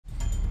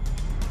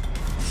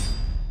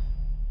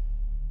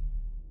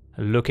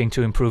Looking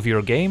to improve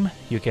your game?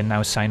 You can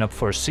now sign up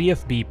for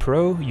CFB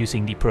Pro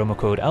using the promo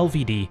code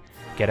LVD,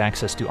 get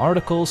access to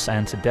articles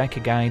and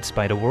deck guides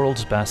by the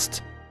world's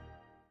best.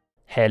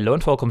 Hello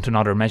and welcome to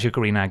another Magic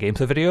Arena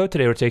gameplay video.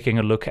 Today we're taking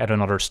a look at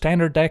another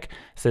standard deck,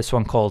 this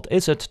one called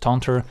Izzet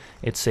Taunter.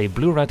 It's a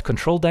blue-red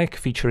control deck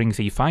featuring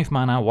the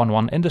 5-mana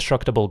 1/1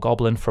 indestructible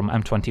goblin from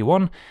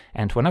M21,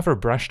 and whenever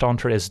Brash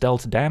Taunter is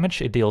dealt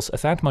damage, it deals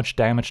that much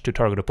damage to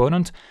target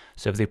opponent.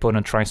 So if the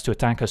opponent tries to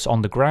attack us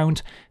on the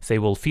ground, they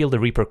will feel the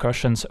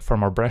repercussions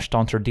from our Brash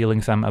Taunter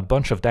dealing them a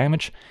bunch of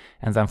damage.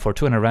 And then for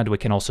 2 and a red we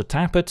can also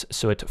tap it,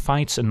 so it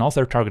fights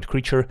another target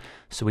creature,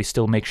 so we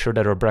still make sure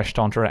that our Brash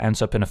Taunter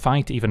ends up in a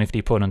fight even if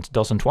the opponent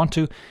doesn't want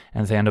to,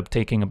 and they end up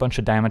taking a bunch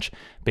of damage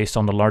based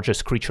on the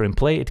largest creature in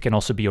play. It can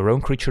also be our own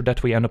creature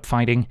that we end up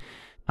fighting.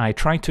 I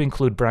tried to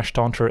include Brash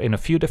Taunter in a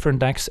few different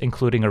decks,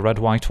 including a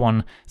red-white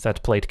one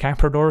that played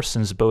Caprador,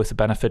 since both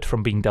benefit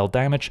from being dealt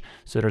damage,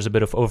 so there's a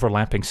bit of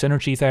overlapping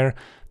synergy there,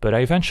 but I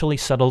eventually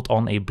settled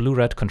on a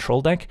blue-red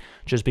control deck,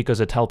 just because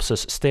it helps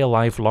us stay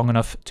alive long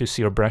enough to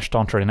see our Brash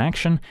Taunter in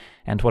action,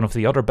 and one of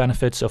the other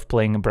benefits of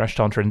playing Brash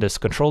Taunter in this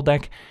control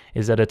deck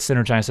is that it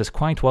synergizes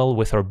quite well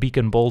with our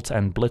Beacon Bolt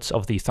and Blitz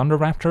of the Thunder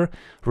Raptor,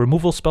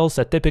 removal spells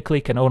that typically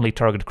can only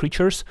target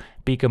creatures.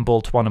 Beacon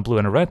Bolt 1 blue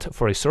and a red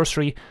for a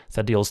sorcery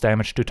that deals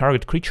damage to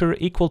target creature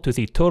equal to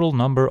the total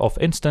number of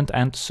instant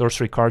and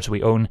sorcery cards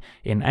we own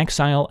in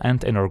exile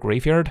and in our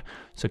graveyard.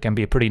 So it can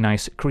be a pretty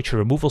nice creature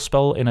removal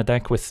spell in a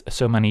deck with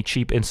so many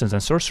cheap instants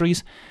and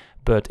sorceries.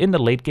 But in the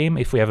late game,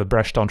 if we have a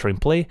Brash Taunter in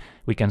play,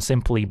 we can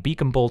simply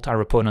Beacon Bolt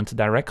our opponent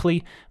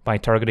directly by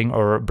targeting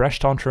our Brash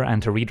Taunter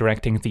and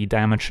redirecting the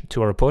damage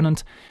to our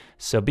opponent.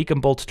 So Beacon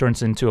Bolt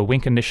turns into a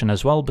win condition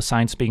as well,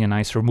 besides being a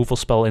nice removal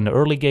spell in the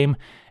early game,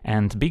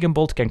 and Beacon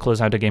Bolt can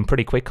close out the game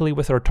pretty quickly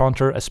with our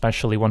Taunter,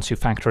 especially once you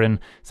factor in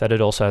that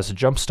it also has a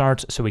jump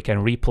start, so we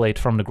can replay it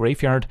from the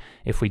graveyard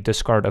if we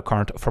discard a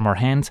card from our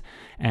hand.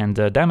 And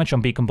damage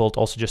on Beacon Bolt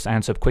also just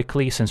adds up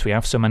quickly, since we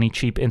have so many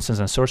cheap instants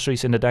and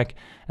sorceries in the deck,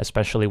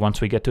 especially once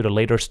we get to the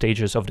later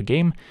stages of the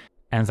game.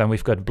 And then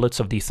we've got Blitz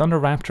of the Thunder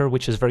Raptor,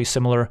 which is very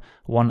similar,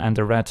 1 and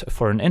a red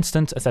for an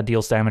instant that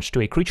deals damage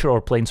to a creature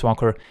or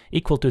planeswalker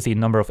equal to the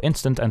number of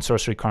instant and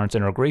sorcery cards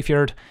in our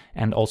graveyard,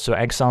 and also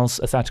exiles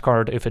that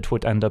card if it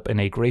would end up in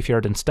a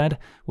graveyard instead,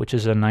 which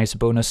is a nice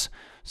bonus.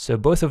 So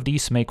both of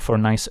these make for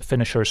nice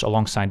finishers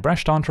alongside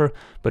Brash Taunter,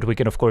 but we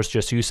can of course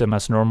just use them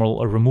as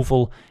normal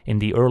removal in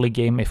the early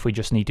game if we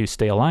just need to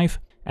stay alive.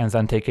 And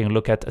then taking a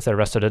look at the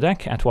rest of the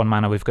deck, at 1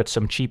 mana we've got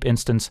some cheap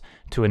instants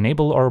to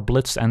enable our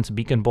Blitz and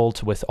Beacon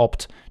Bolt, with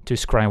Opt to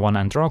scry 1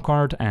 and draw a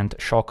card, and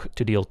Shock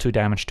to deal 2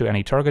 damage to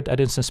any target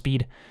at instant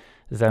speed.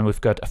 Then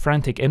we've got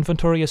Frantic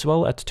Inventory as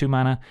well at 2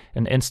 mana,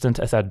 an instant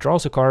that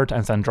draws a card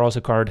and then draws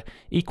a card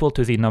equal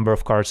to the number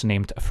of cards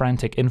named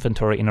Frantic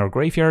Inventory in our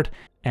graveyard.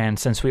 And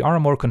since we are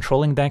a more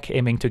controlling deck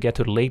aiming to get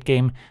to the late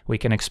game, we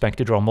can expect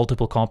to draw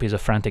multiple copies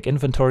of Frantic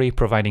Inventory,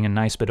 providing a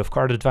nice bit of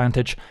card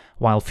advantage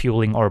while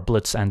fueling our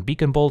Blitz and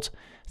Beacon Bolt.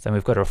 Then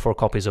we've got our 4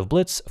 copies of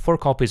Blitz, 4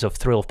 copies of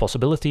Thrill of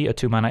Possibility, a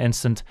 2 mana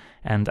instant,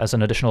 and as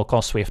an additional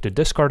cost we have to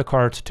discard a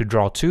card to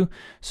draw 2.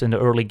 So in the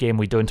early game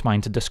we don't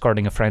mind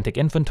discarding a Frantic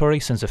Inventory,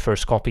 since the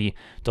first copy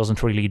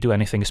doesn't really do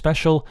anything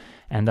special.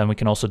 And then we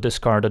can also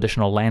discard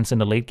additional lands in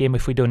the late game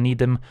if we don't need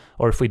them,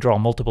 or if we draw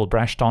multiple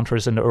Brash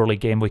Taunters in the early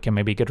game we can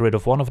maybe get rid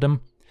of one of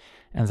them.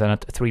 And then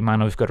at 3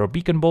 mana we've got our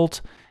Beacon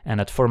Bolt,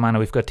 and at 4 mana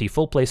we've got the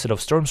full playset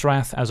of Storm's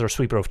Wrath as our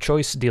sweeper of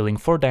choice, dealing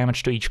 4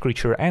 damage to each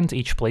creature and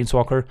each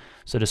planeswalker,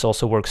 so this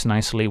also works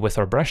nicely with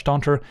our Brash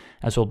Taunter,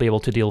 as we'll be able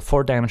to deal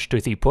 4 damage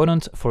to the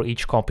opponent for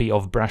each copy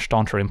of Brash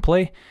Taunter in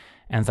play.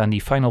 And then the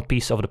final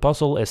piece of the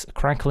puzzle is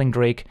Crackling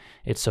Drake.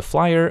 It's a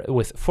flyer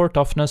with 4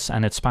 toughness,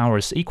 and its power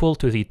is equal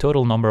to the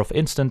total number of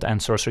instant and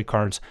sorcery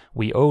cards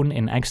we own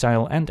in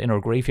exile and in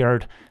our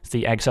graveyard.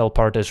 The exile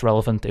part is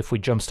relevant if we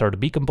jumpstart a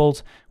Beacon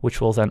Bolt,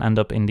 which will then end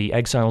up in the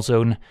exile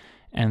zone.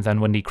 And then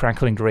when the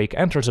Crackling Drake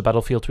enters the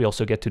battlefield, we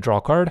also get to draw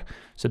a card,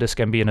 so this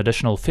can be an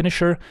additional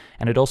finisher,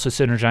 and it also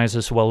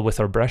synergizes well with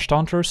our Brash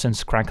Taunter,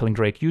 since Crackling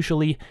Drake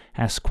usually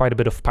has quite a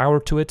bit of power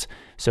to it.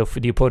 So if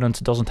the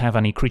opponent doesn't have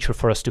any creature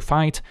for us to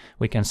fight,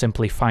 we can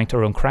simply fight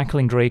our own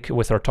Crackling Drake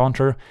with our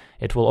Taunter.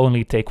 It will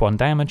only take 1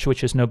 damage,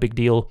 which is no big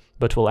deal,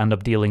 but will end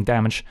up dealing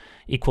damage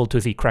equal to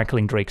the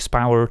Crackling Drake's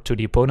power to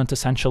the opponent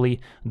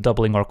essentially,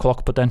 doubling our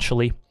clock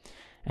potentially.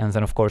 And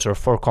then of course our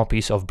 4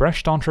 copies of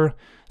Brash Taunter.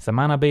 The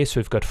mana base,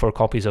 we've got 4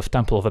 copies of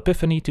Temple of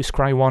Epiphany to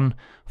scry 1,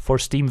 4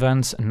 Steam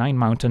Vents, 9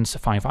 Mountains,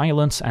 5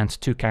 Islands, and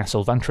 2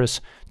 Castle Ventress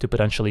to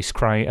potentially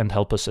scry and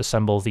help us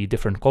assemble the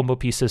different combo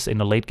pieces in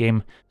the late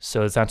game.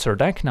 So that's our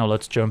deck. Now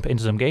let's jump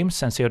into some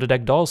games and see how the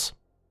deck does.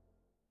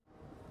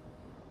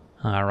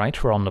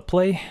 Alright, we're on the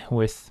play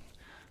with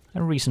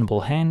a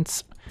reasonable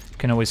hand.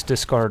 Can always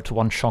discard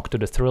 1 Shock to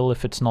the Thrill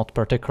if it's not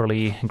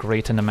particularly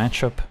great in the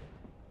matchup.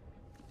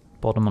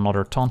 Bottom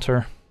another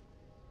Taunter.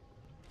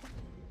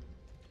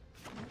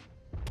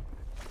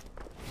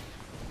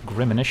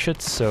 Grim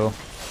Initiate, so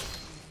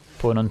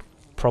opponent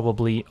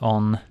probably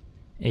on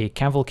a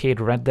Cavalcade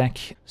red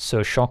deck,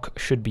 so Shock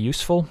should be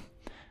useful.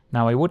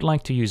 Now I would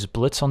like to use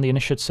Blitz on the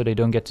Initiate so they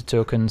don't get the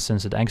token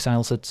since it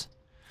exiles it.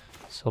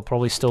 So I'll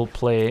probably still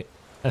play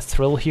a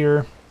Thrill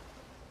here.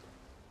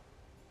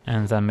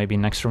 And then maybe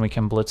next turn we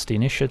can Blitz the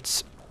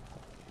Initiates.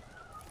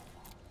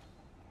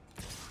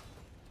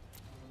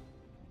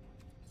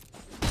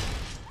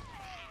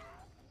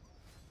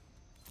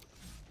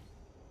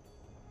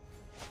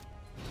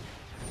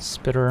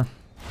 Spitter.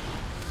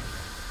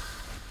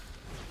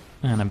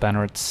 And a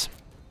Banneret.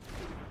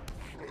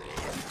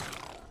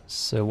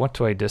 So what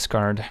do I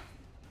discard?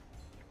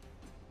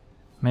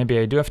 Maybe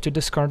I do have to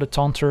discard a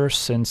Taunter,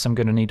 since I'm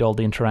gonna need all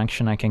the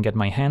interaction I can get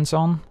my hands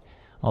on.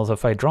 Although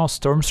if I draw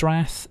Storm's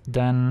Wrath,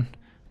 then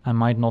I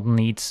might not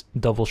need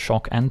double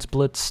Shock and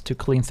Blitz to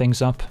clean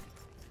things up.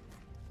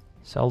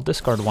 So I'll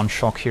discard one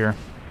Shock here.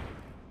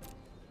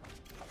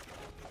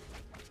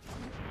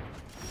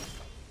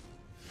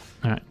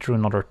 Alright, drew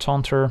another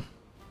Taunter.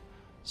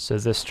 So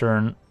this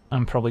turn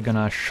I'm probably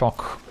gonna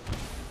Shock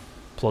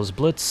plus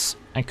Blitz.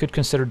 I could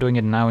consider doing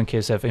it now in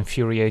case I have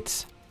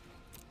Infuriate.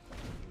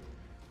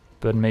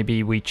 But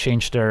maybe we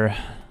change their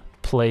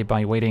play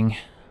by waiting.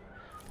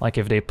 Like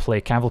if they play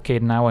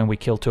Cavalcade now and we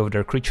kill 2 of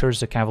their creatures,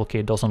 the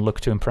Cavalcade doesn't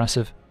look too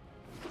impressive.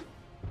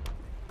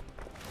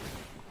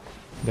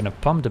 I'm gonna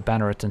pump the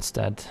Banneret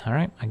instead.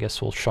 Alright, I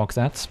guess we'll Shock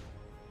that.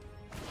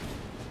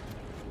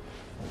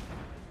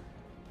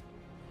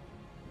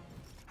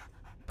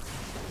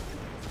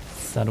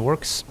 That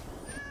works.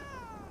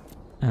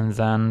 And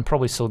then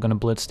probably still gonna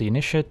Blitz the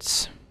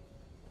Initiates.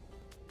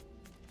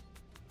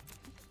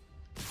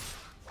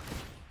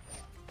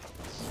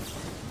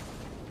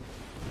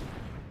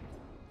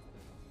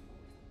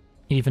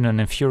 Even an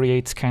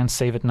Infuriate can't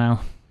save it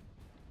now.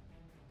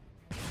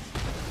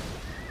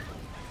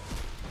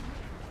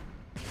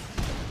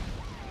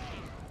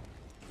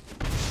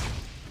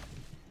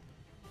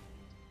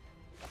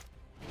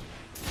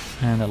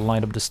 And I'll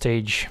light up the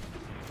stage.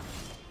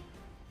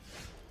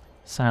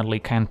 Sadly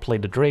can't play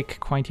the Drake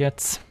quite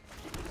yet.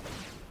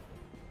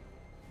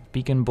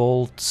 Beacon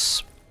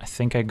Bolts. I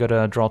think I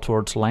gotta draw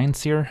towards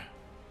lands here.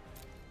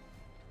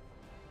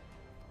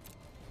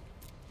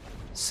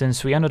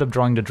 Since we ended up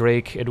drawing the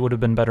Drake, it would have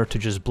been better to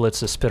just Blitz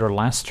the Spitter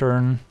last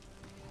turn,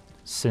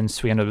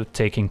 since we ended up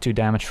taking 2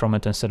 damage from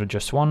it instead of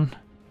just 1.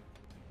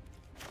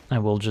 I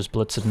will just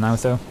Blitz it now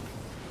though.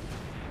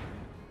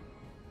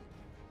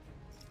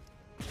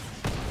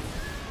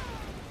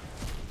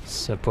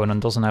 So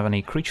opponent doesn't have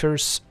any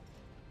creatures.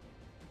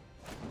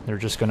 They're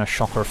just gonna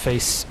Shock our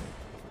face.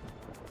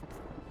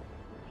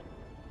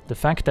 The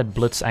fact that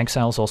Blitz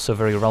Exile is also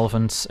very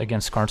relevant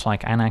against cards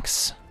like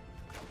Annex.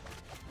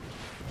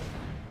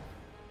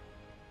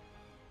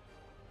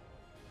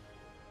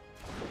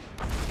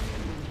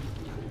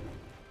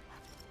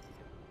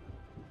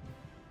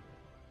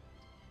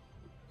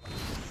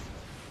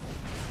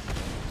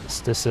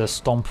 Is this a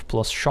Stomp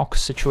plus Shock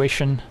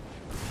situation?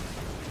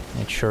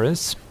 It sure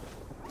is.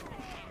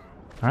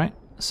 Alright,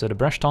 so the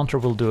Brash Taunter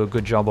will do a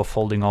good job of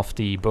holding off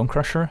the Bone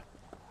Crusher.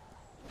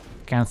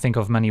 Can't think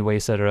of many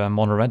ways that a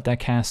mono-red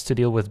deck has to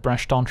deal with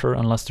Brash Taunter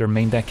unless they're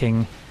main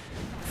decking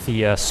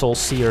the Soul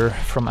Seer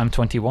from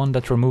M21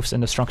 that removes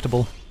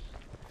Indestructible,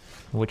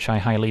 which I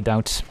highly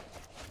doubt.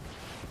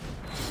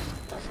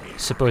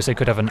 Suppose I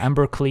could have an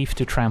Ember Cleave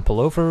to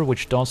trample over,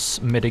 which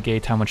does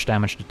mitigate how much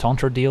damage the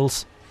Taunter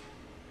deals.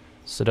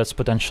 So that's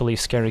potentially a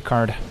scary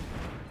card.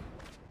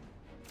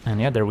 And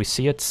yeah, there we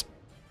see it.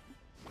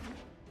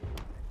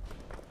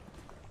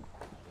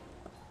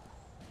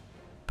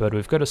 But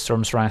we've got a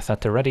Storm's Wrath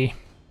at the ready.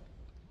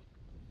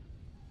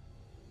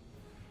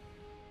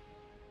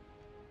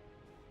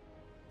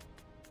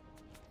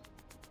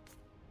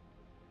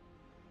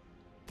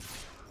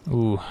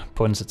 Ooh,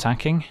 opponent's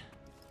attacking.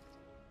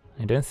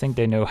 I don't think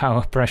they know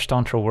how Brash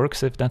Taunter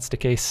works if that's the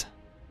case.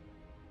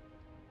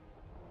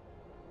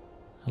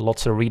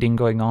 Lots of reading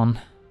going on.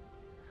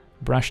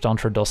 Brash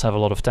Taunter does have a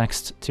lot of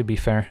text, to be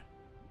fair.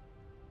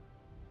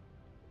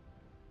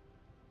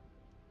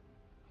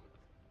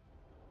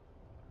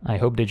 I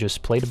hope they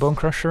just play the Bone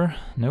Crusher.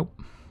 Nope,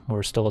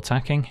 we're still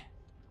attacking.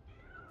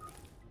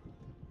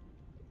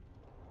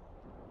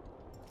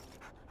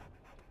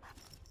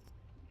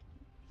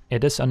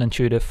 It is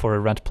unintuitive for a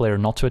red player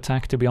not to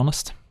attack, to be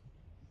honest.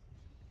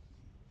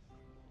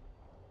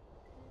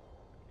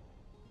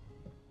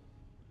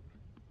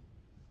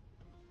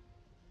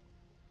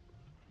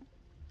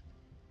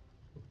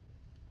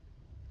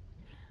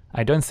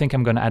 I don't think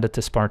I'm gonna edit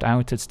this part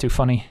out, it's too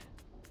funny.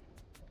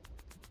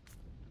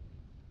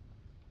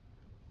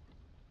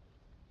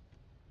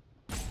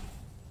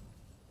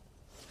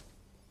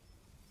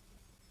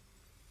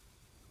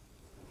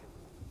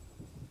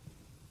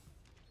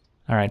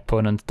 Alright,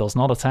 opponent does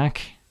not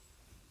attack.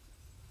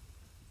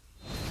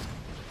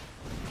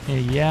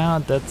 Yeah,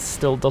 that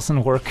still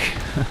doesn't work.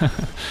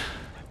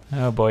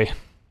 Oh boy.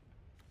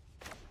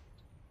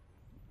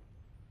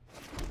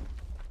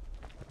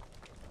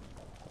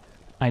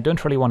 I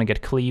don't really want to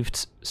get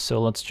cleaved, so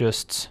let's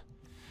just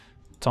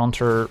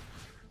Taunter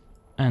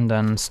and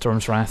then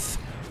Storm's Wrath.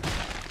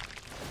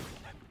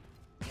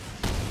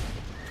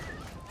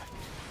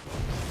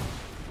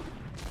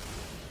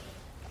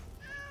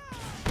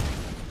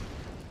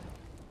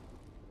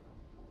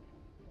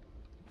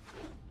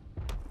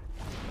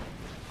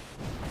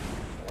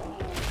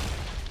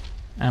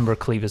 Amber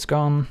Cleave is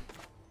gone.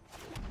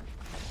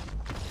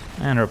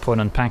 And our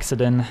opponent packs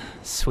it in.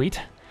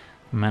 Sweet.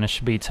 Managed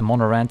to beat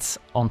mono red.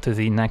 Onto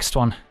the next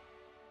one.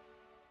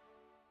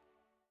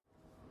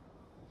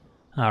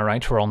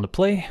 Alright, we're on the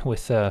play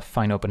with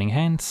fine opening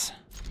hands.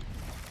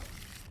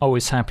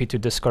 Always happy to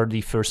discard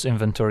the first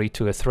inventory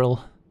to a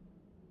thrill.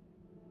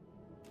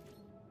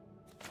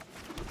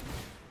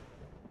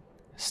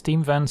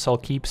 Steam Vents I'll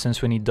keep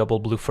since we need double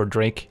blue for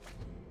Drake.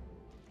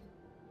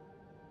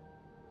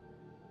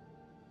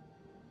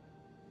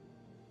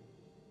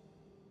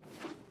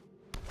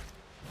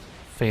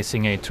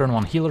 Facing a turn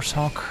 1 Healer's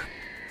Hawk.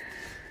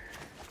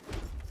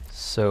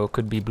 So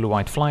could be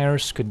blue-white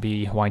Flyers, could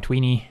be white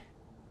Weenie.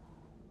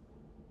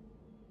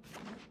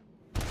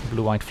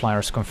 Blue-white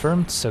Flyers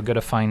confirmed, so gotta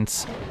find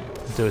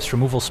those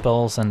removal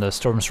spells and the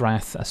Storm's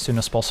Wrath as soon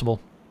as possible.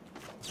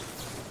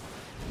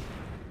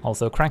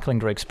 Although Crackling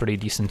Drake's pretty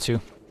decent too.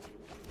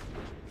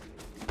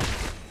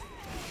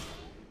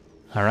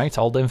 Alright,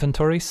 all the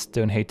inventories,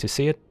 don't hate to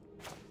see it.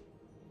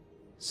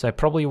 So I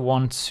probably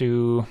want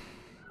to,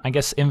 I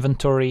guess,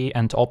 inventory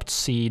and opt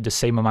see the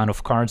same amount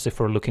of cards if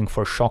we're looking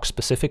for shock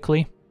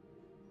specifically.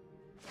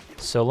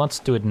 So let's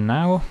do it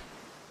now.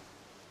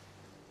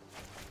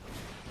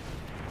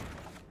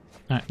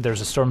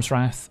 There's a Storm's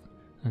Wrath,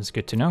 that's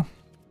good to know.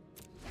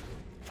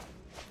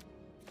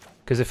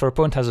 Because if our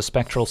opponent has a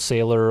Spectral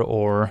Sailor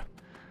or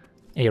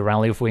a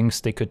Rally of Wings,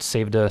 they could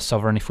save the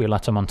Sovereign if we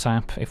let them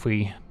untap, if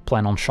we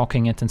plan on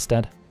shocking it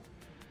instead.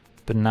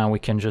 But now we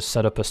can just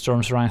set up a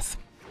Storm's Wrath.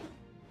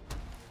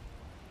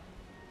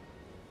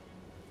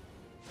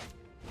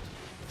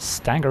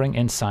 Staggering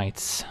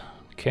Insights.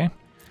 Okay.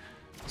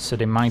 So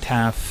they might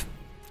have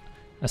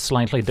a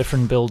slightly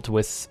different build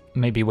with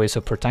maybe ways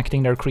of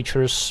protecting their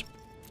creatures,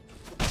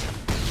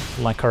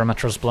 like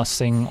Karametra's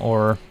Blessing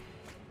or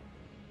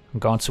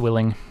God's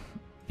Willing,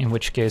 in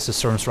which case the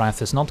Storm's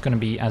Wrath is not going to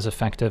be as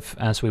effective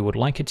as we would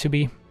like it to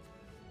be.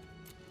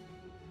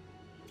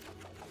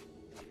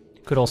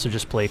 Could also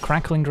just play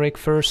Crackling Drake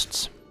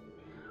first,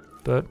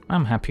 but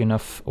I'm happy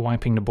enough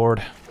wiping the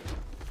board.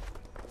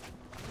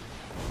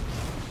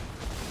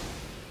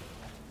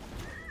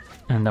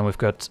 And then we've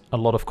got a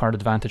lot of card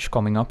advantage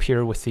coming up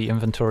here with the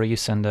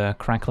inventories and the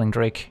Crackling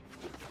Drake.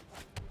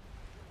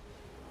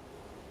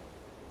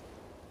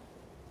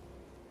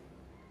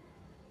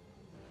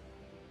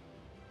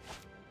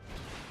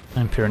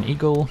 Empyrean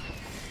Eagle.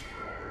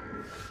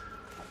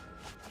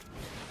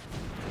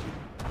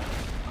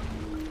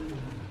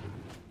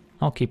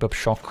 I'll keep up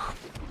Shock.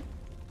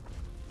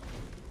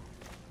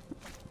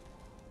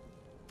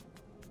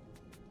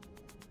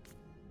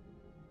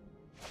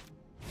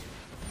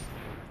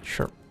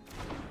 Sure.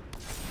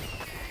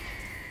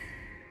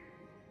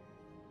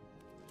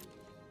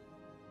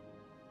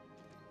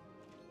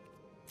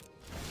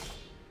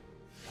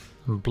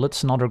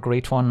 Blitz, another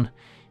great one.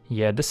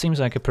 Yeah, this seems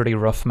like a pretty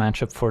rough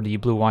matchup for the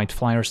blue-white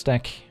Flyers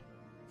deck.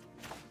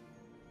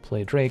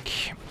 Play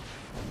Drake.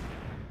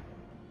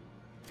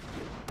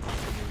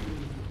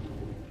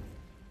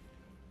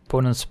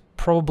 Opponent's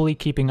probably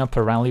keeping up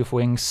a Rally of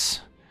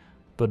Wings,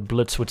 but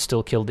Blitz would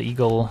still kill the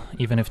Eagle,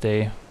 even if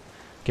they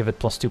give it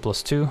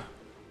 +2/+2.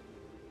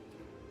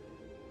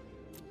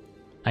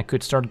 I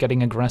could start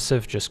getting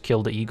aggressive, just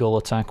kill the Eagle,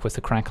 attack with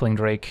the Crackling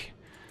Drake,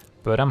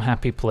 but I'm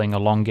happy playing a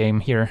long game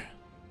here.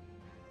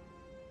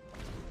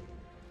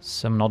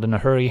 So I'm not in a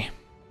hurry.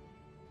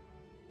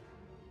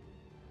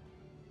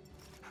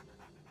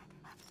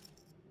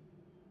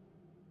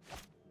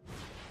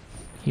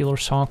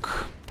 Healer's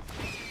Hawk.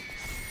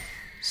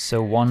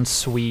 So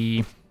once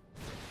we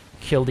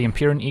kill the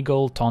Empyrean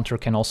Eagle, Taunter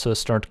can also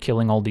start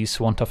killing all these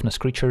 1 toughness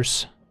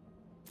creatures.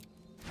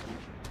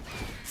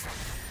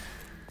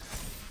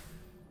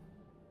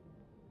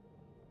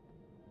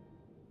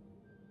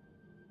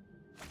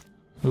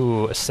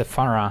 Ooh, a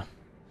Sephara.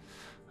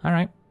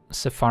 Alright.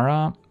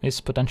 Sephara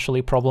is potentially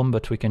a problem,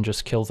 but we can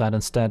just kill that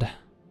instead.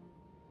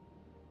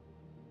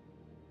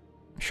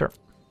 Sure.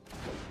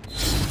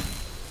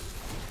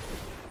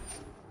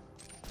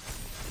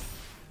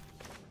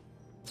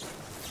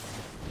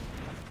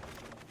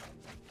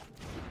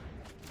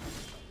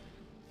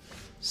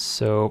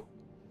 So,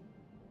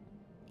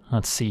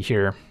 let's see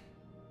here.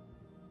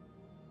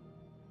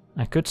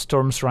 I could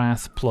Storm's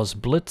Wrath plus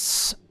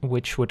Blitz,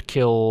 which would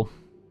kill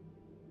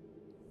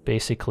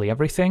basically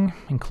everything,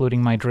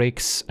 including my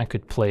Drakes. I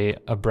could play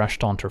a Brash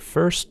Taunter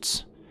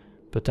first,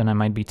 but then I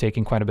might be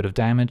taking quite a bit of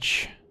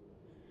damage,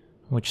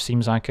 which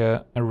seems like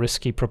a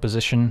risky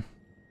proposition.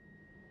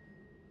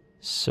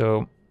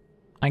 So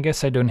I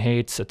guess I don't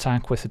hate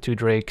attack with the 2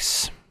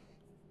 Drakes,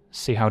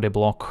 see how they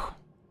block.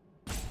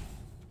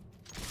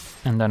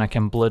 And then I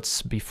can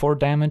Blitz before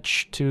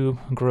damage to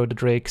grow the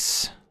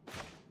Drakes.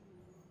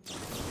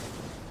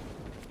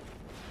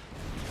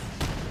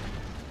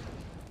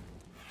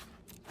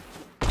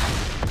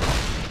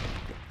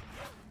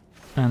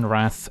 And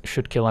Wrath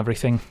should kill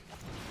everything.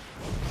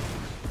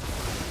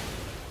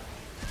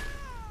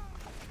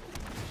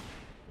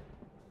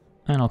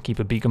 And I'll keep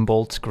a Beacon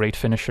Bolt, great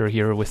finisher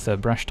here with the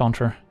Brash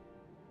Taunter.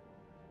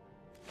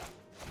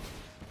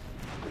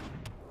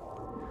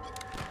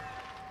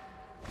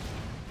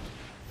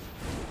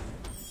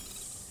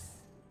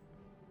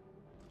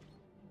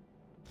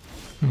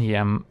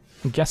 Yeah, I'm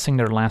guessing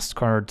their last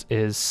card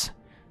is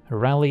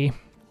Rally.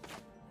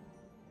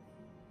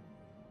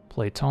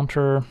 Play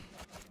Taunter.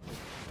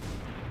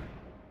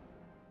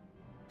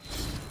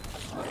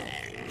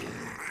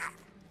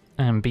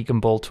 And Beacon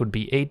Bolt would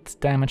be 8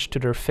 damage to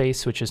their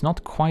face, which is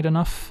not quite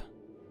enough.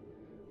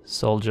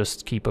 So I'll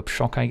just keep up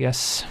Shock, I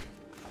guess.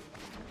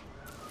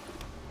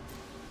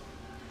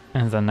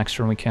 And then next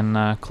turn we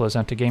can close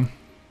out the game.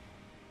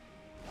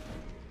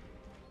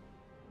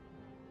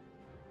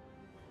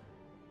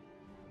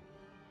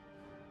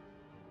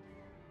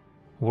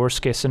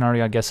 Worst case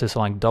scenario, I guess, is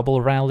like double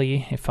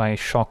Rally. If I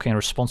Shock in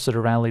response to the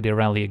Rally, they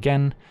Rally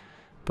again.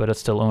 But it's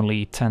still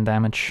only 10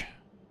 damage.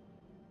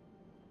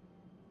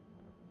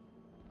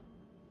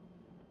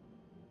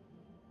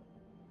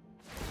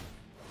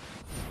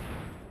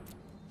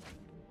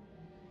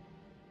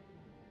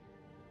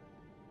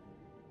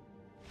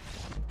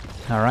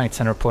 Alright,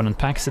 and our opponent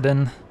packs it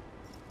in.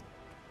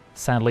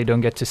 Sadly, don't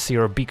get to see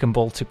our Beacon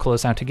Bolt to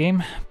close out the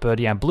game. But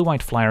yeah,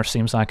 Blue-White Flyer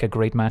seems like a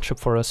great matchup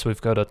for us.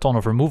 We've got a ton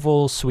of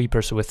removal,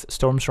 sweepers with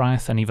Storm's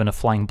Wrath, and even a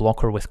flying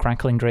blocker with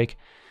Crackling Drake.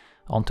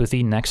 On to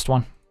the next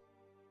one.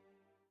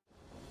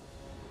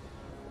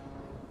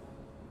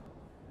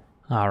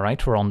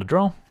 Alright, we're on the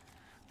draw.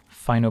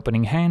 Fine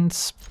opening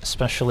hands,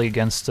 especially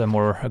against a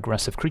more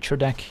aggressive creature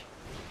deck.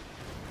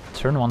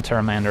 Turn 1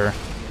 Terramander.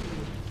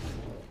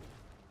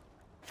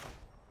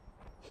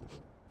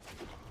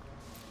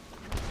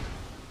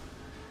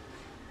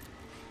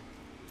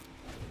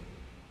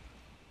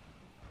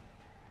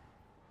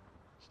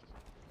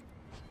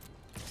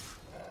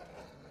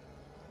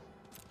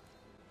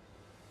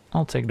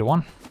 I'll take the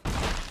 1.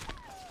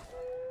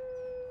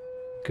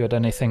 Good,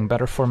 anything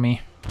better for me?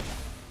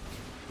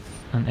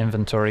 An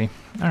inventory.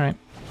 Alright.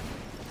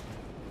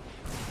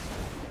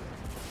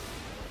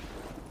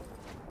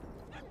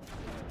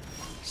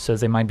 So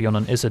they might be on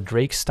an Izzet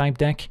Drakes type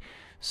deck,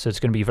 so it's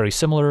going to be very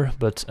similar,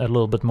 but a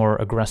little bit more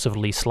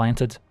aggressively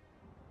slanted.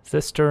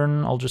 This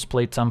turn, I'll just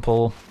play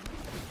Temple.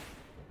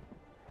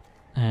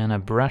 And a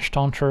Brash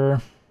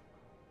Taunter.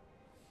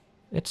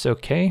 It's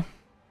okay.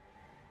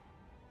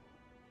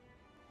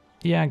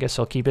 Yeah, I guess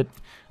I'll keep it.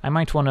 I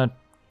might want to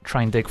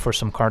try and dig for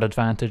some card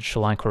advantage,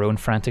 like our own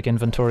Frantic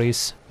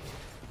inventories.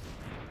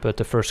 But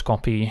the first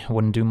copy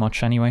wouldn't do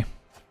much anyway.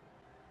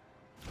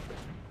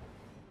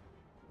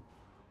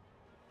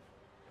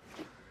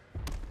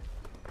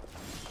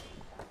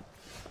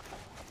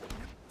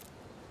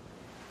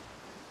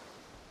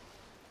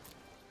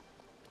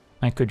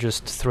 I could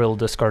just thrill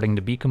discarding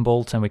the Beacon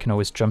Bolt and we can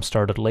always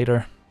jumpstart it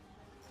later.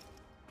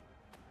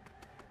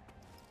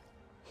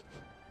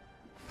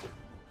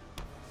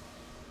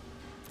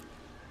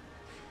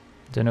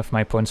 Don't know if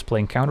my opponent's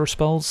playing counter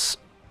spells,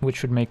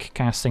 which would make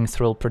casting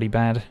Thrill pretty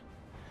bad.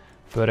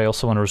 But I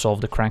also want to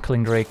resolve the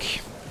Crackling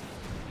Drake.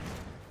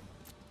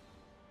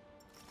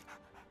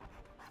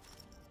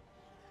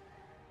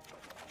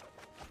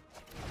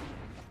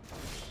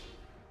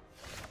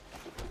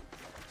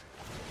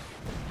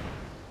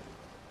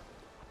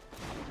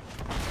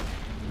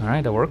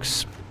 Alright, that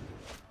works.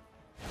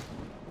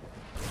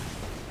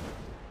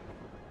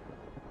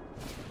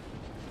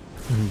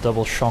 And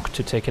double Shock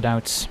to take it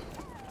out.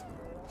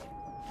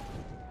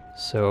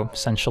 So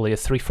essentially a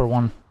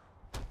 3-for-1.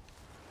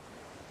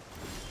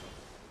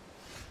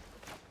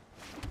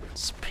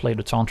 Let's play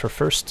the Taunter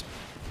first.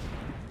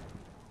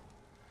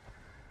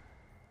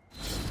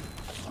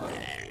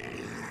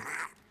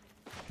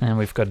 And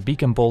we've got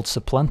Beacon Bolts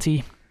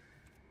aplenty.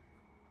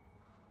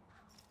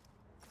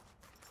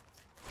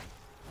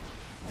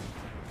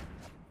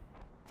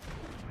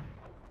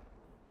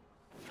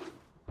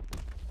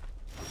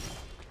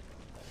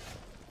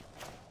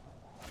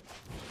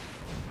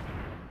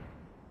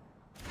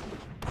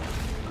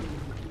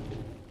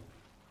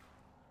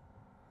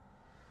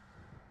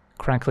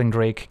 Crackling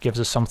Drake gives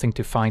us something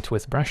to fight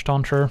with Brash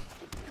Taunter.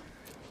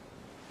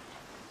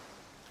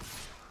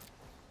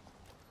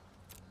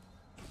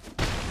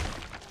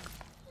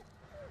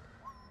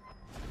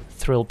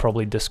 Thrill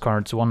probably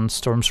discards 1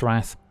 Storm's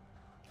Wrath.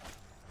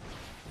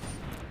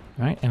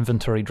 Alright,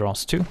 inventory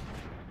draws 2.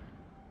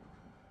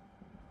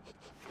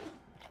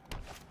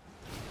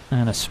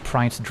 And a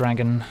Sprite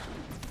Dragon.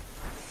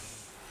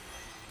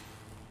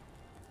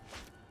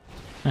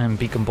 And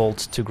Beacon Bolt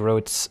to grow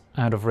it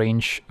out of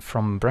range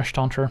from Brash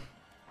Taunter.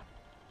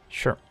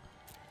 Sure.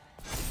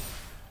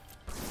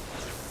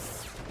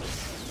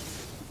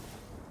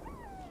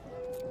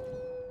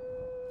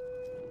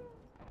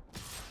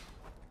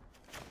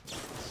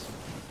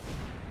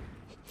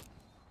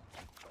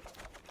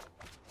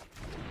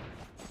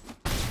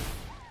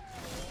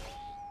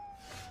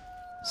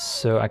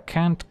 So I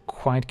can't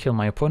quite kill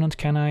my opponent,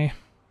 can I?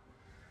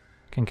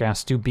 Can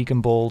cast 2 Beacon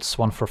Bolts,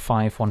 1 for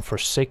 5, 1 for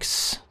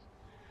 6.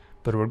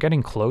 But we're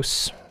getting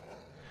close.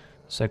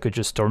 So I could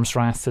just Storm's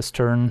Wrath this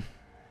turn.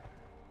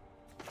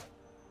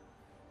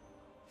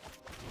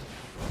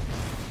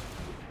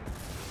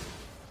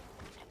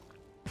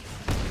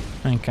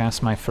 And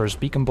cast my first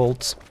Beacon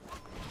Bolt.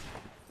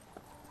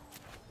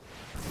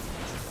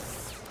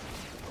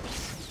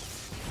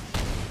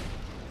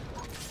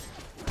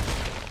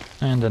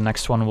 And the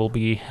next one will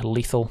be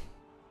lethal.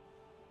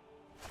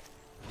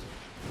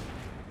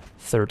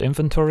 Third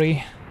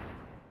inventory.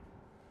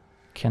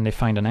 Can they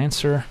find an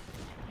answer?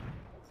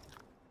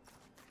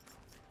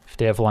 If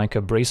they have like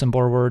a Brazen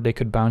Borrower, they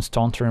could bounce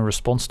Taunter in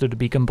response to the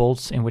Beacon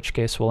Bolts, in which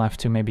case we'll have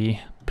to maybe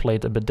play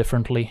it a bit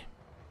differently.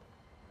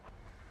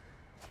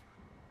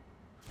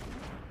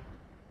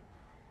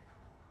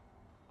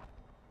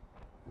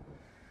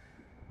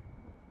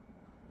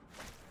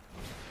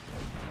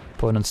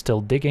 Opponent still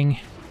digging.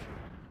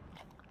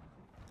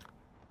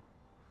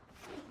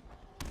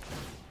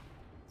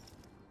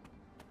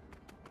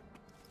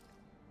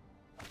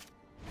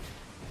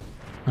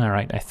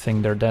 Alright, I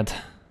think they're dead.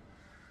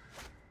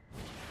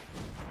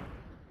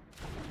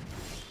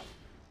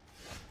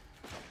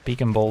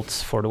 Beacon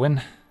Bolts for the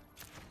win.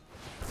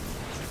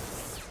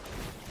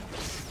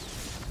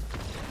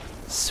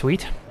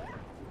 Sweet.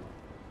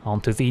 On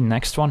to the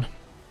next one.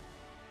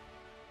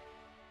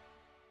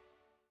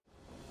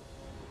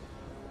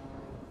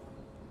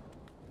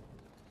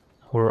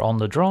 We're on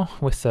the draw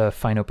with a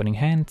fine opening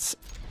hand.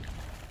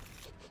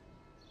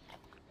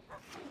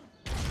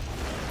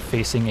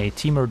 Facing a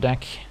Temur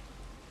deck.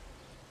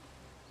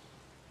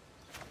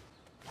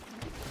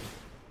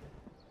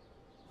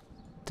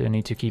 Do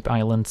need to keep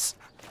islands.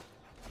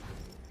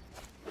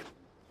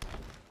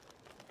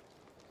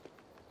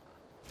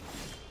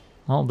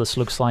 Well, this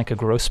looks like a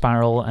Growth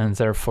Spiral, and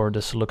therefore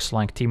this looks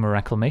like Temur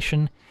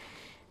Reclamation,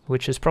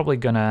 which is probably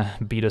gonna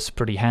beat us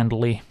pretty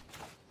handily.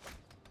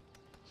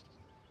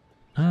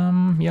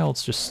 Yeah,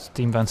 let's just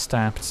Steam Vents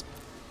tapped.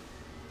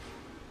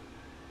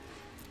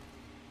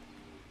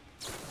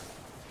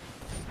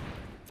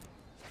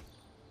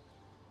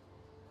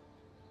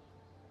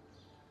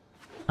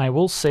 I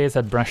will say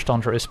that Brash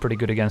Taunter is pretty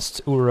good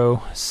against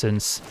Uro,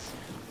 since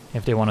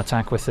if they want to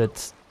attack with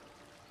it,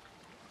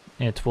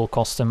 it will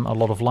cost them a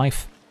lot of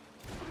life.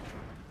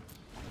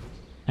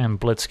 And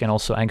Blitz can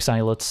also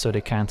exile it, so they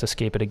can't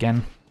escape it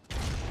again.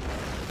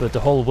 But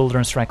the whole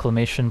Wilderness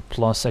Reclamation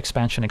plus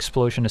Expansion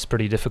Explosion is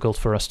pretty difficult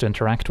for us to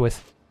interact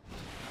with.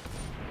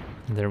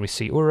 And there we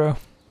see Uro.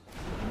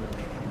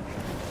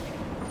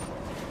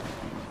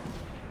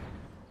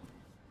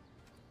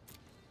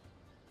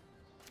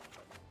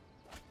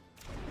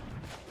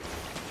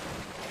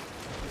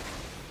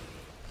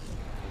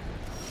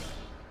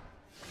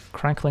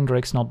 Crackling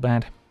Drake's not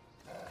bad.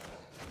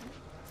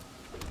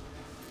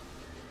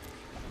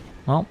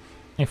 Well,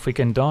 if we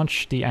can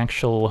dodge the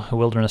actual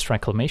Wilderness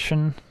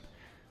Reclamation,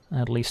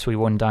 at least we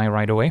won't die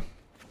right away.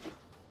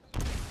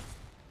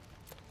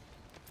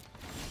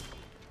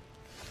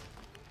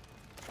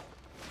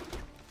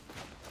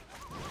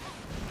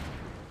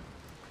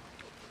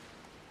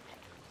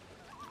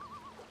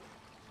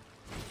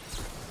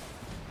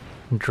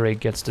 Drake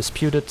gets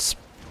disputed.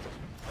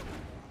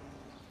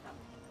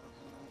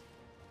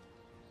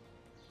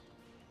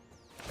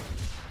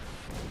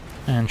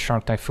 And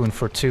Shark Typhoon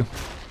for 2.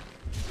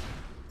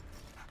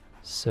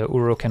 So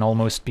Uro can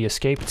almost be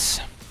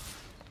escaped.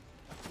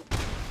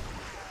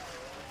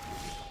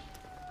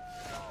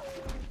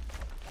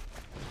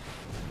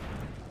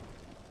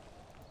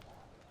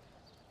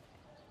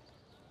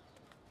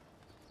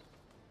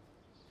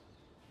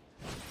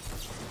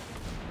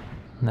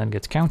 And that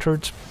gets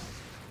countered.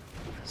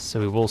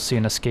 So we will see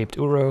an escaped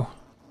Uro.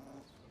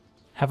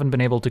 Haven't been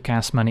able to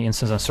cast many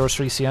instants and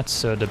sorceries yet,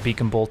 so the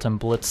Beacon Bolt and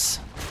Blitz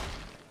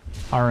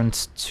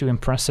aren't too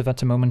impressive at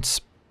the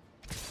moment.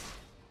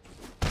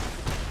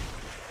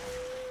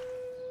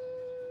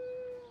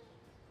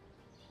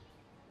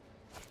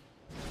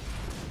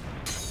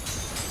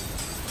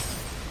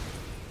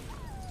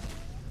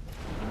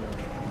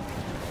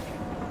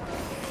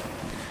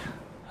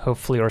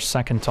 Hopefully our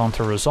second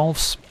Taunter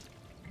resolves.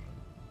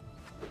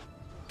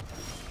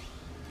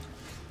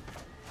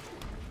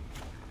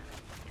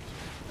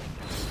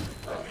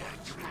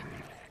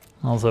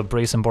 Although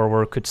Brazen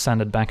Borrower could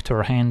send it back to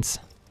our hands.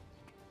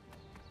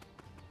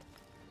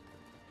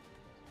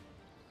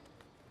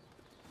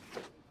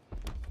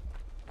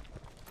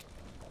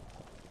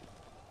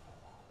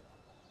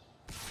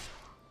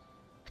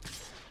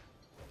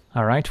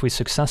 Alright, we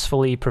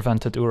successfully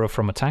prevented Uro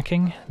from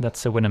attacking.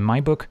 That's a win in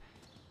my book.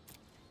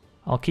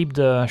 I'll keep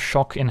the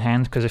Shock in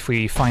hand, because if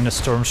we find a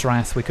Storm's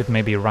Wrath, we could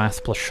maybe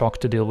Wrath plus Shock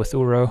to deal with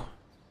Uro.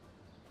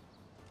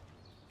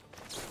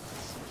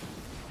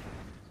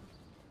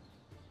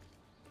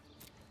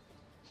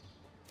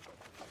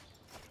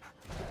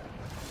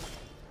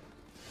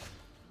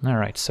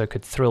 Alright, so I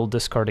could Thrill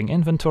discarding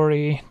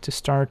inventory to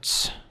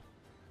start.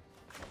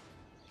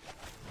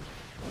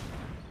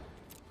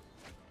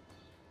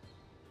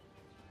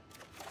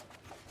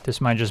 This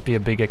might just be a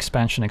big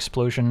Expansion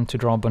Explosion to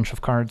draw a bunch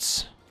of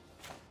cards.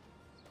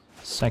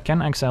 So I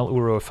can exile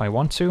Uro if I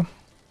want to.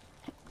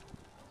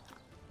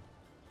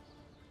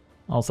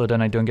 Although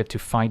then I don't get to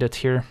fight it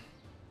here.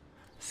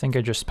 I think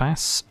I just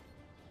pass.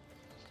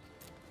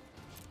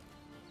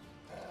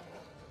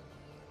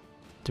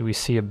 Do we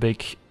see a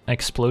big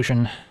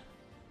explosion?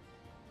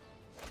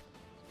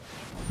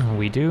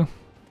 We do.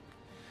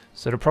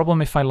 So the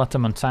problem if I let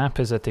them untap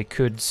is that they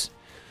could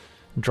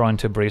draw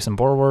into Brazen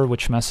Borrower,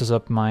 which messes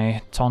up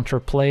my Taunter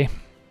play.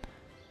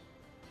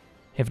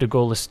 If the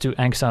goal is to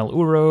exile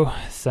Uro,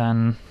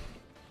 then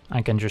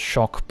I can just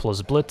shock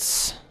plus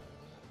blitz.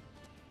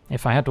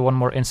 If I had one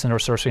more instant or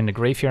sorcery in the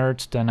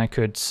graveyard, then I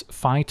could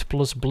fight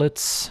plus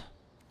blitz.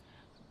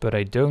 But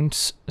I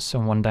don't, so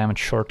 1 damage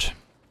short.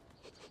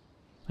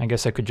 I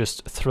guess I could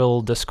just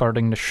thrill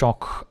discarding the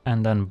shock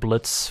and then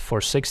blitz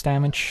for 6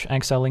 damage,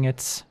 exiling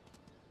it.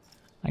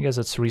 I guess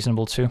it's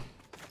reasonable too.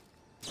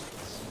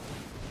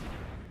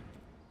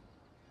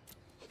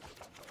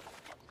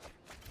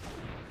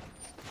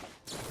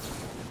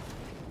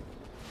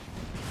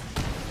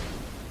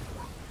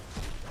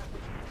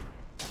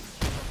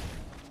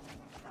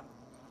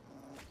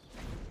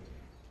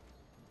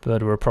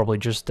 But we're probably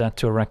just dead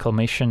to a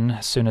reclamation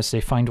as soon as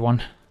they find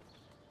one.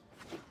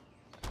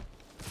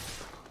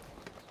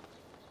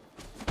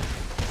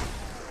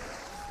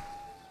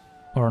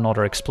 Or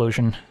another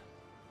explosion.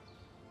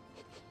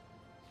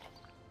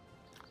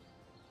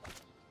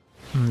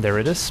 There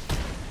it is.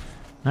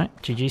 Alright,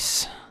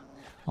 GG's.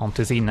 On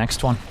to the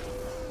next one.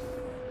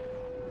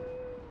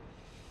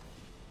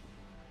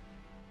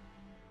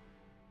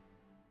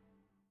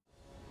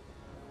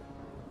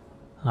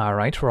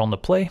 Alright, we're on the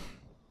play.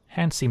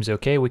 Hand seems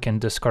okay, we can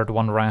discard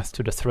 1 Wrath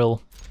to the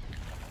Thrill.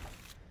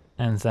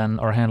 And then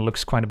our hand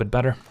looks quite a bit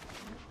better.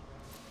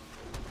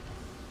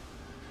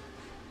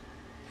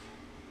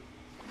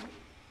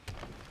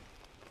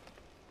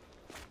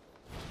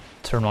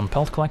 Turn 1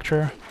 Pelt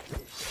Collector.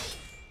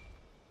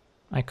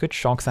 I could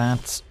shock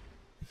that,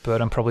 but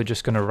I'm probably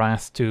just gonna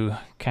Wrath to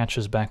catch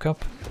us back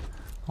up.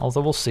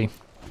 Although we'll see.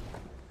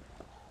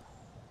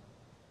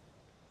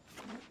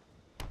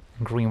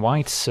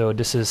 Green-white, so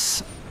this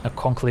is a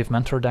Conclave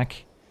Mentor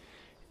deck.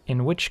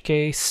 In which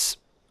case,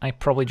 I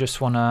probably just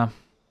wanna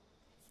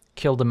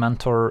kill the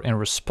Mentor in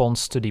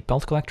response to the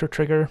Pelt Collector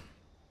trigger.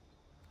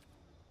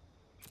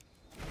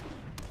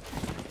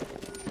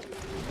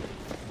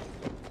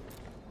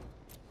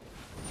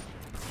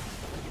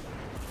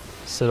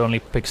 So it only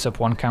picks up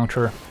 1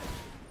 counter.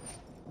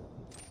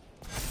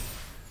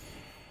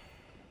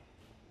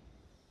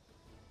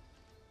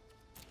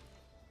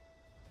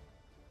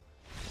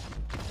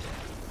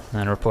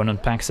 And our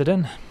opponent packs it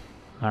in.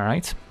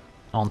 Alright,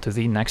 on to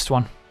the next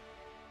one.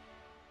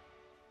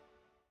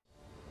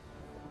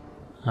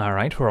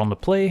 Alright, we're on the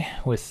play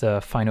with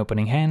fine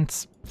opening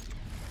hands.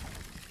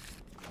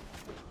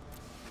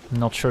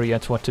 Not sure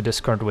yet what to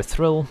discard with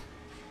Thrill.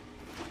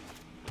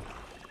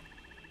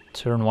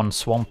 Turn 1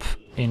 Swamp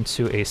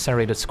into a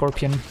Serrated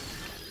Scorpion.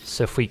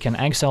 So if we can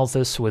exile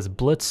this with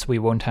Blitz, we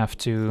won't have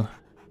to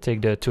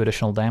take the 2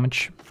 additional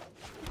damage.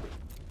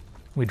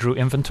 We drew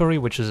Inventory,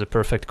 which is a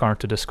perfect card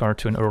to discard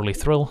to an early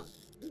Thrill.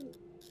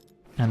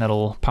 And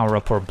that'll power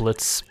up our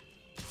Blitz.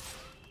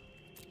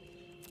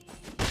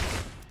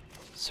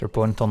 So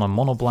opponent on a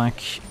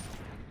mono-black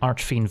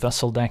Archfiend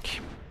Vessel deck.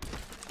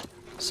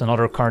 It's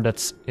another card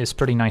that is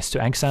pretty nice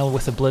to exile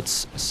with a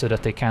Blitz, so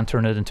that they can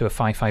turn it into a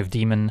 5/5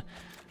 demon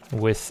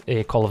with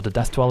a Call of the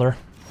Death Dweller.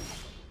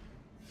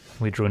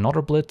 We drew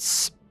another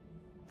Blitz.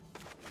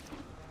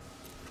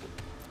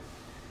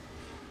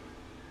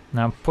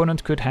 Now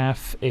opponent could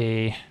have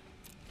a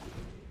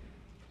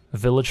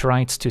Village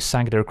Rites to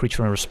sack their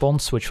creature in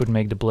response, which would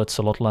make the Blitz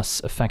a lot less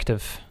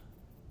effective.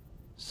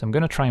 So I'm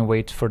gonna try and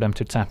wait for them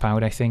to tap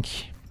out, I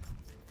think.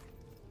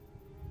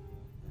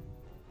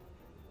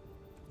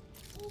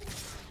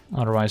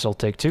 Otherwise I'll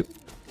take 2.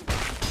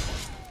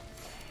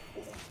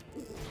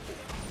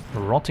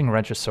 Rotting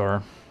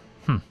Regisaur.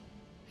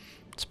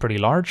 It's pretty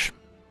large.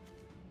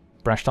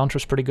 Brash Taunter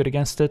is pretty good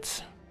against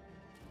it.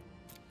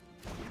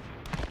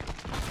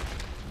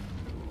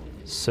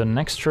 So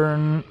next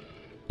turn,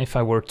 if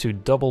I were to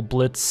double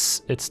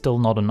Blitz, it's still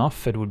not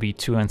enough. It would be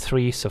 2 and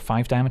 3, so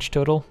 5 damage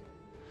total.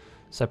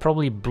 So I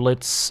probably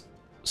Blitz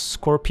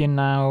Scorpion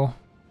now,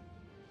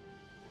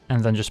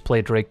 and then just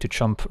play Drake to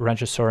chump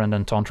Regisaur, and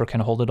then Taunter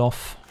can hold it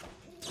off.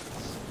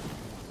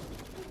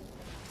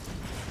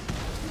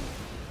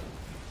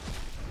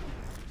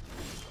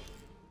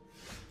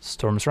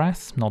 Storm's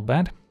Wrath, not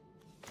bad.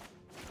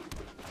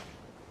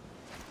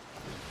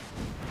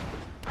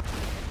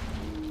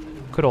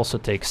 Could also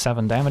take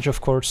 7 damage,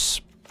 of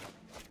course.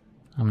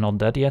 I'm not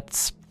dead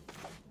yet.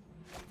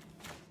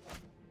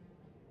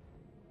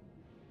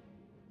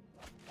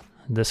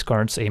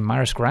 Discards a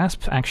Myra's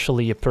Grasp,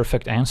 actually a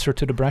perfect answer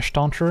to the Brash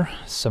Taunter,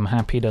 so I'm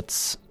happy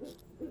that's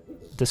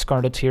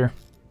discarded here.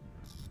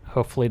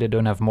 Hopefully they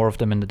don't have more of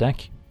them in the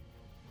deck.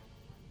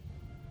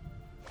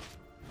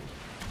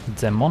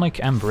 Demonic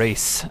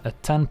Embrace, a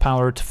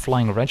 10-powered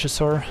flying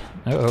Regisaur.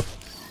 Uh-oh.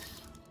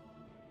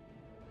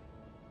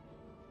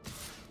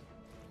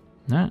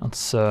 Yeah,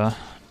 let's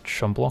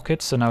chump block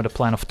it, so now the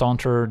plan of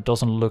Taunter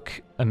doesn't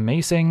look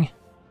amazing.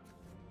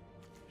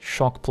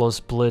 Shock plus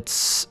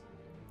Blitz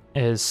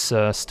is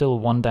still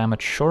 1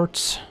 damage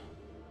short.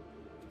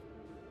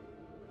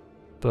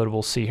 But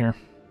we'll see here.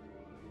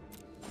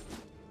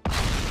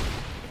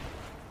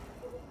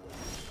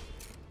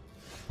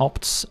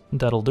 Opts,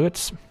 that'll do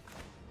it.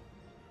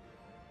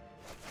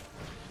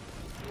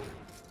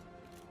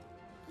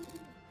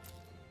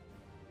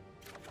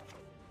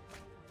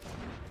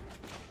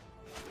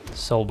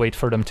 So I'll wait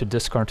for them to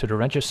discard to the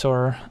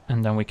Regisaur,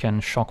 and then we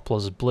can Shock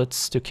plus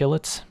Blitz to kill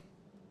it.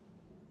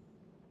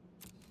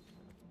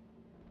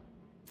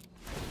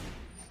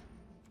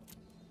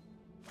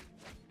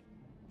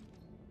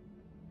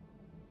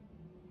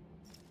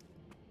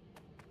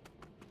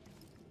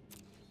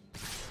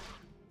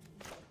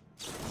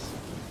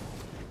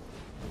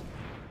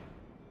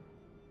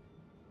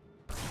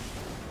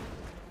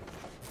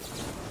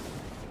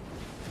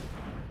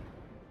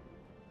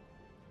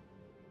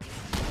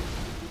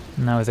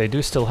 Now they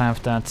do still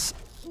have that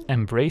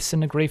Embrace in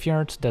the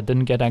graveyard that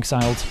didn't get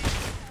exiled.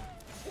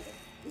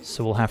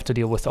 So we'll have to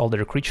deal with all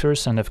their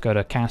creatures, and they've got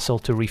a castle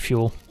to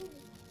refuel.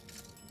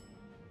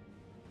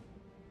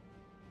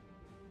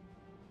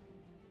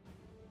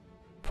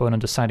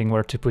 Opponent deciding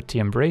where to put the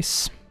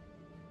Embrace.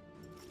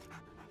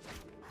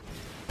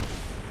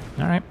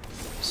 Alright,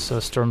 so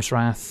Storm's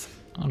Wrath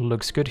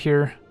looks good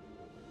here.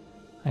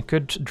 I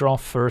could draw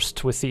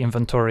first with the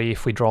inventory.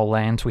 If we draw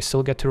land, we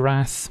still get to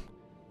Wrath.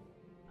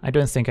 I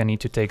don't think I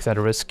need to take that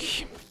risk.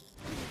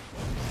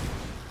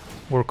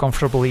 We're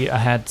comfortably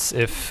ahead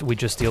if we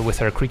just deal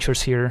with our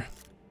creatures here.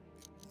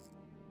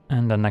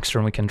 And then next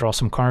turn we can draw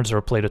some cards or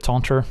play the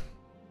Taunter.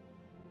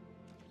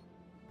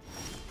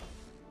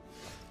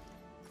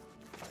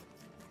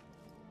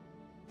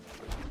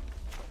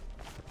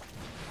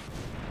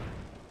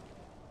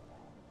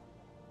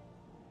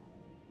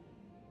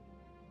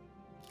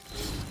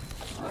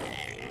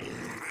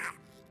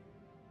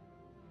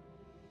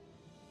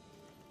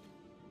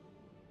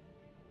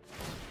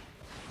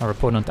 Our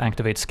opponent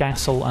activates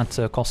Castle at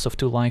the cost of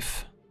 2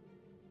 life.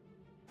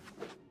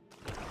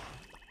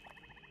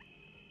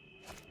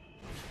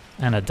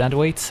 And a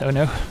Deadweight, oh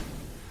no.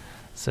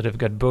 So they've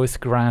got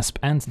both Grasp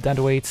and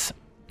Deadweight,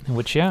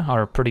 which, yeah,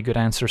 are pretty good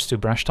answers to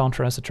Brash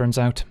Taunter, as it turns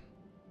out.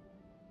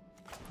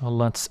 Well,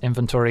 let's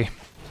inventory.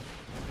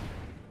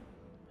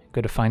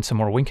 Gotta find some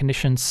more win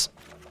conditions.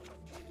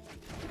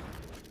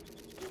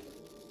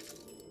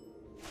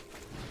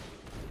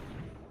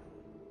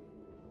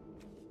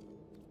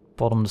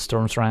 Bottom the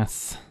Storm's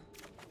Wrath.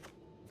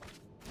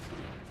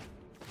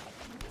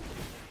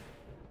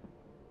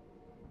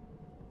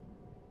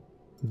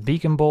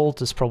 Beacon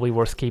Bolt is probably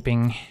worth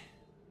keeping.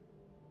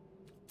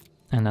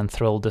 And then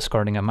Thrill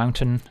discarding a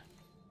Mountain.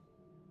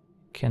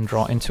 Can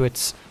draw into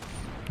it.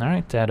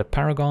 Alright, they had a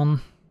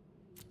Paragon,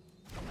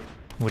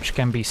 which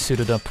can be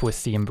suited up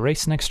with the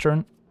Embrace next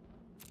turn.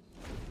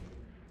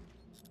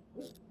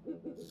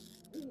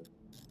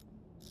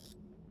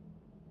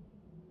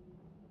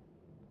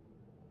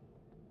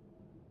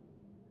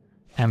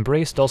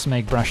 Embrace does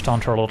make Brash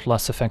Taunter a lot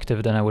less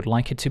effective than I would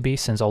like it to be,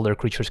 since all their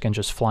creatures can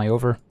just fly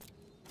over.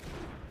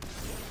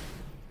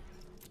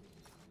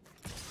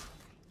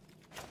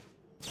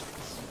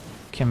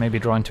 Can maybe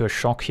draw into a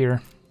Shock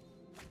here.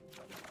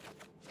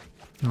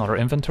 Another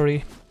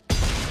inventory.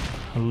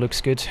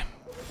 Looks good.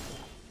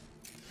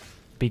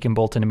 Beacon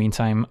Bolt in the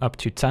meantime up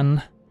to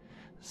 10,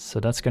 so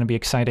that's going to be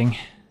exciting.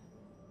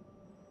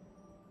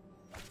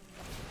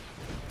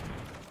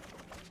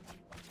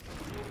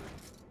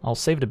 I'll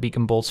save the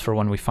Beacon Bolts for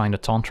when we find a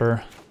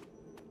Taunter.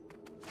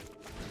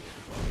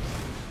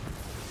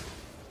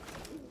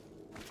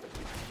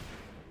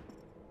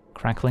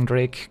 Crackling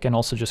Drake can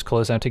also just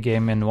close out a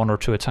game in 1 or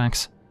 2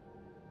 attacks.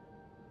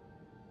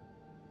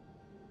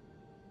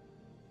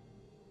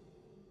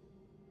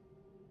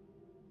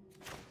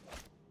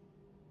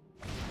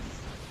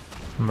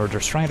 Murder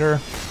Strider.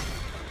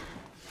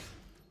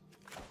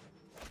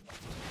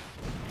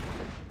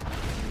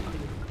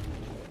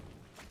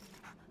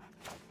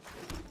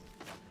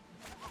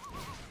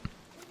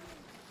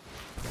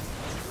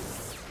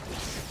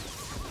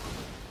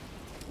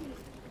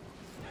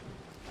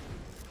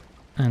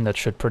 And that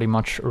should pretty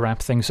much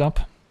wrap things up.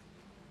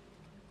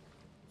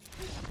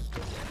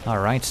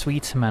 Alright,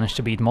 sweet. Managed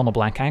to beat mono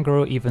black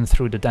aggro even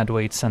through the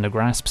Deadweights and the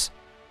Grasps.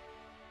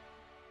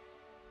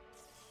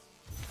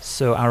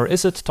 So our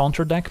Izzet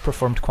Taunter deck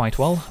performed quite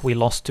well. We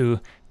lost to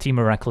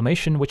Temur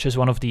Reclamation, which is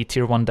one of the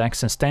tier 1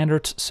 decks in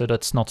Standard, so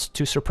that's not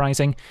too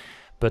surprising.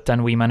 But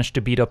then we managed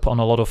to beat up on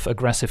a lot of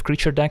aggressive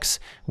creature decks,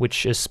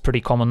 which is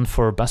pretty common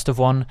for best of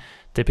 1.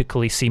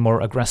 Typically see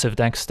more aggressive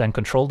decks than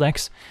control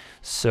decks.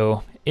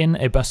 So in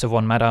a best of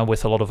 1 meta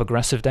with a lot of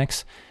aggressive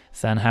decks,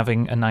 then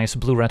having a nice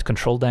blue-red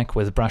control deck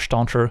with Brash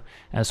Taunter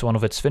as one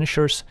of its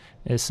finishers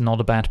is not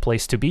a bad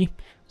place to be.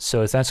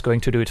 So that's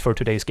going to do it for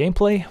today's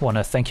gameplay.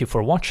 Wanna thank you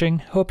for watching,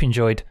 hope you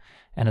enjoyed,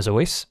 and as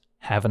always,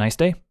 have a nice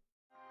day.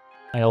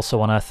 I also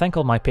want to thank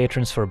all my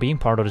patrons for being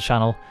part of the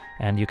channel,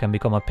 and you can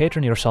become a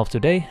patron yourself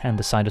today and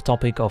decide the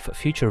topic of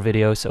future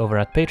videos over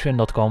at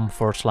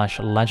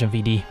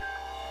patreon.com/LegenVD.